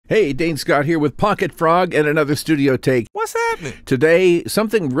Hey, Dane Scott here with Pocket Frog and another studio take. What's happening? Today,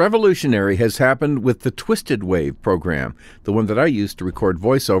 something revolutionary has happened with the TwistedWave program, the one that I use to record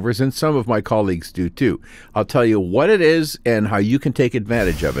voiceovers, and some of my colleagues do too. I'll tell you what it is and how you can take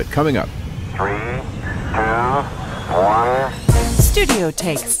advantage of it. Coming up. 3, 2, 1. Studio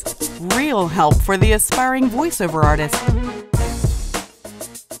takes. Real help for the aspiring voiceover artist.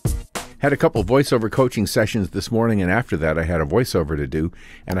 Had a couple voiceover coaching sessions this morning, and after that I had a voiceover to do,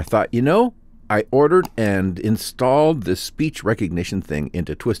 and I thought, I ordered and installed this speech recognition thing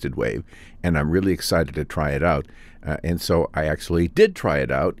into TwistedWave, and I'm really excited to try it out. And so I actually did try it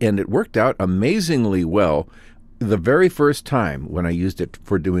out, and it worked out amazingly well the very first time when I used it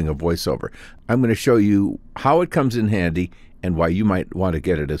for doing a voiceover. I'm going to show you how it comes in handy and why you might want to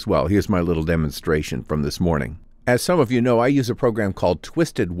get it as well. Here's my little demonstration from this morning. As some of you know, I use a program called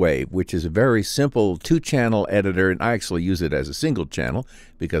TwistedWave, which is a very simple two-channel editor, and I actually use it as a single channel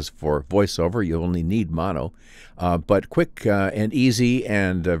because for voiceover you only need mono. But quick and easy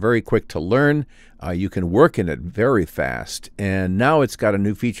and very quick to learn. You can work in it very fast. And now it's got a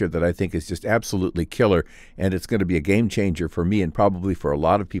new feature that I think is just absolutely killer, and it's going to be a game changer for me and probably for a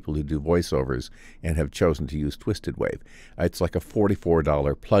lot of people who do voiceovers and have chosen to use TwistedWave. It's like a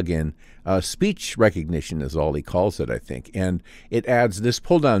 $44 plug-in. Speech recognition is all he calls it, I think. And it adds this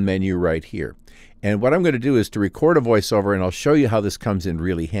pull-down menu right here. And what I'm going to do is to record a voiceover, and I'll show you how this comes in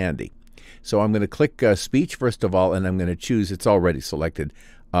really handy. So I'm going to click speech first of all, and I'm going to choose, it's already selected,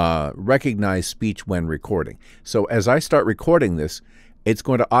 recognize speech when recording. So as I start recording this, it's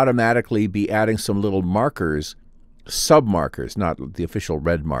going to automatically be adding some little markers, sub-markers, not the official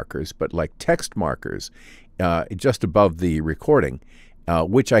red markers, but like text markers just above the recording,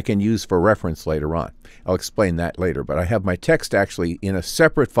 which I can use for reference later on. I'll explain that later, but I have my text actually in a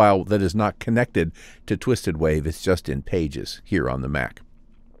separate file that is not connected to TwistedWave. It's just in Pages here on the Mac.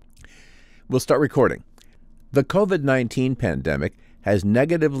 We'll start recording. The COVID-19 pandemic has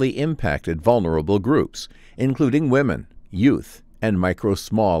negatively impacted vulnerable groups, including women, youth, and micro,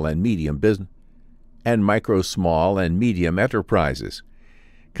 small, and medium enterprises.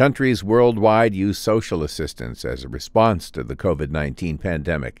 Countries worldwide use social assistance as a response to the COVID-19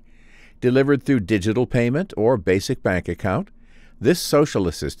 pandemic. Delivered through digital payment or basic bank account, this social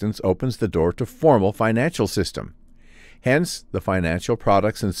assistance opens the door to formal financial system. Hence, the financial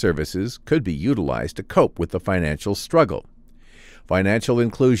products and services could be utilized to cope with the financial struggle. Financial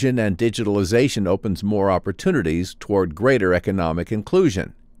inclusion and digitalization opens more opportunities toward greater economic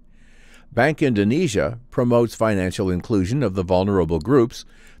inclusion. Bank Indonesia promotes financial inclusion of the vulnerable groups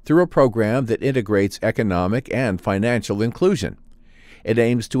through a program that integrates economic and financial inclusion. It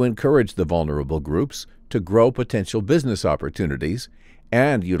aims to encourage the vulnerable groups to grow potential business opportunities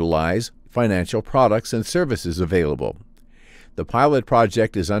and utilize financial products and services available. The pilot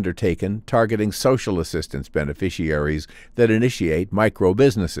project is undertaken targeting social assistance beneficiaries that initiate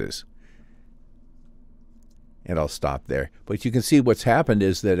micro-businesses. And I'll stop there. But you can see what's happened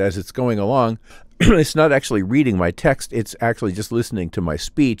is that as it's going along, it's not actually reading my text, it's actually just listening to my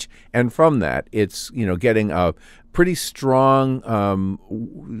speech, and from that it's getting a pretty strong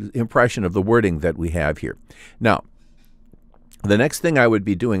impression of the wording that we have here. Now, the next thing I would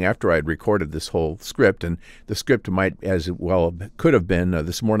be doing after I'd recorded this whole script, and the script might as well could have been,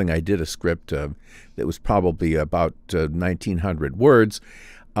 this morning I did a script that was probably about 1,900 words,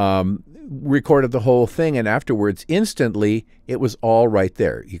 recorded the whole thing, and afterwards, instantly, it was all right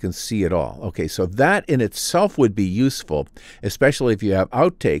there. You can see it all. Okay, so that in itself would be useful, especially if you have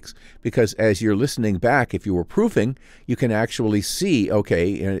outtakes, because as you're listening back, if you were proofing, you can actually see,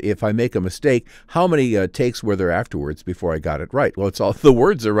 okay, if I make a mistake, how many takes were there afterwards before I got it right? Well, it's all, the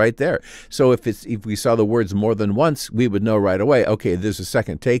words are right there. So if we saw the words more than once, we would know right away, okay, there's a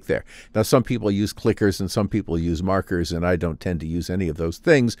second take there. Now, some people use clickers and some people use markers, and I don't tend to use any of those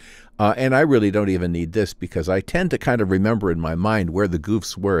things. And I really don't even need this because I tend to kind of remember in my mind where the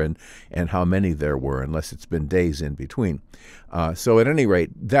goofs were and how many there were, unless it's been days in between. So at any rate,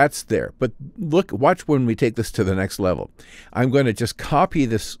 that's there. But watch when we take this to the next level. I'm going to just copy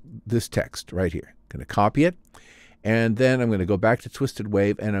this text right here. I'm going to copy it, and then I'm going to go back to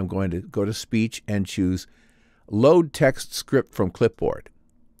TwistedWave, and I'm going to go to Speech and choose Load Text Script from Clipboard.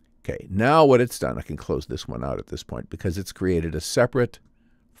 Okay, now what it's done, I can close this one out at this point because it's created a separate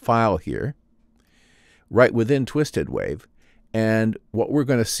file here right within TwistedWave, and what we're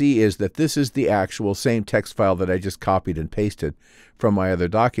going to see is that this is the actual same text file that I just copied and pasted from my other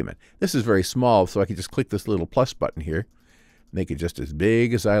document. This is very small, so I can just click this little plus button here, make it just as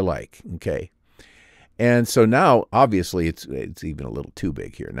big as I like. Okay, and so now obviously it's even a little too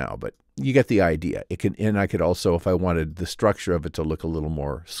big here now, but you get the idea. It can, and I could also, if I wanted the structure of it to look a little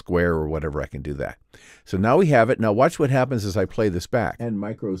more square or whatever, I can do that. So now we have it. Now watch what happens as I play this back. And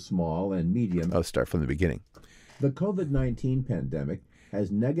micro, small, and medium. I'll start from the beginning. The COVID-19 pandemic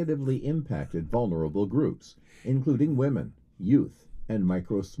has negatively impacted vulnerable groups, including women, youth, and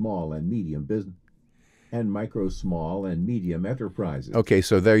micro, small, and medium business. And micro, small, and medium enterprises. Okay,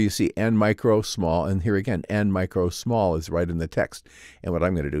 so there you see and micro, small, and here again, and micro, small is right in the text. And what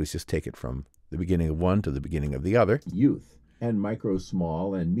I'm going to do is just take it from the beginning of one to the beginning of the other. Youth and micro,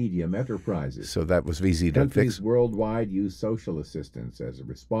 small, and medium enterprises. So that was easy to fix. Countries worldwide use social assistance as a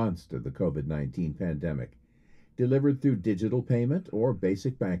response to the COVID-19 pandemic. Delivered through digital payment or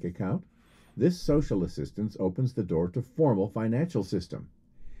basic bank account, this social assistance opens the door to formal financial system.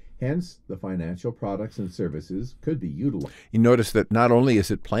 Hence, the financial products and services could be utilized. You notice that not only is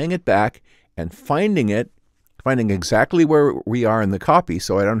it playing it back and finding exactly where we are in the copy,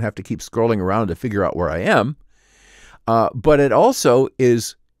 so I don't have to keep scrolling around to figure out where I am, but it also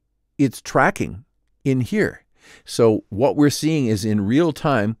is, it's tracking in here. So what we're seeing is in real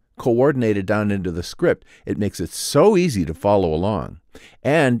time, coordinated down into the script. It makes it so easy to follow along.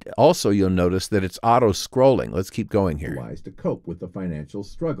 And also you'll notice that it's auto-scrolling. Let's keep going here. To cope with the financial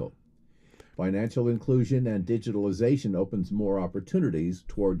struggle. Financial inclusion and digitalization opens more opportunities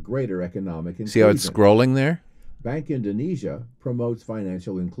toward greater economic inclusion. See how it's scrolling there? Bank Indonesia promotes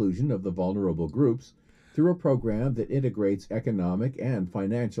financial inclusion of the vulnerable groups through a program that integrates economic and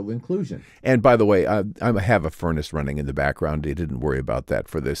financial inclusion. And by the way, I have a furnace running in the background. I didn't worry about that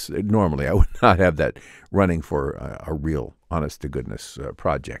for this. Normally, I would not have that running for a real, honest-to-goodness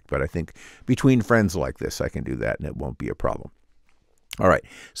project. But I think between friends like this, I can do that, and it won't be a problem. All right,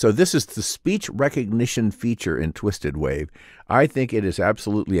 so this is the speech recognition feature in TwistedWave. I think it is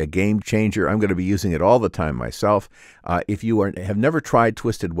absolutely a game changer. I'm going to be using it all the time myself. If you have never tried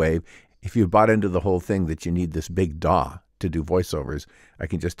TwistedWave, if you've bought into the whole thing that you need this big DAW to do voiceovers, I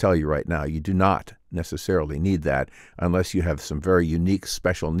can just tell you right now, you do not necessarily need that unless you have some very unique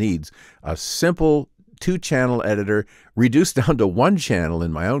special needs. A simple 2-channel editor, reduced down to 1 channel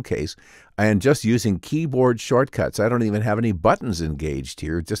in my own case, and just using keyboard shortcuts. I don't even have any buttons engaged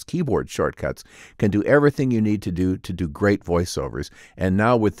here, just keyboard shortcuts can do everything you need to do great voiceovers. And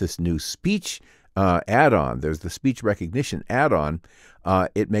now with this new speech add-on, there's the speech recognition add-on,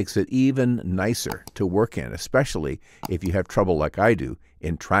 it makes it even nicer to work in, especially if you have trouble like I do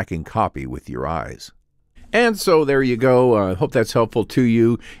in tracking copy with your eyes. And so there you go. I hope that's helpful to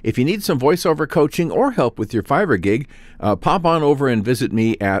you. If you need some voiceover coaching or help with your Fiverr gig, pop on over and visit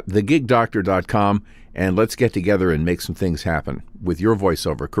me at thegigdoctor.com, and let's get together and make some things happen with your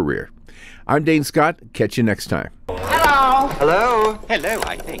voiceover career. I'm Dane Scott. Catch you next time. Hello. Hello. Hello,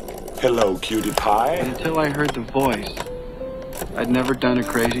 I think. Hello, cutie pie. Until I heard the voice, I'd never done a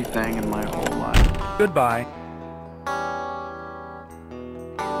crazy thing in my whole life. Goodbye.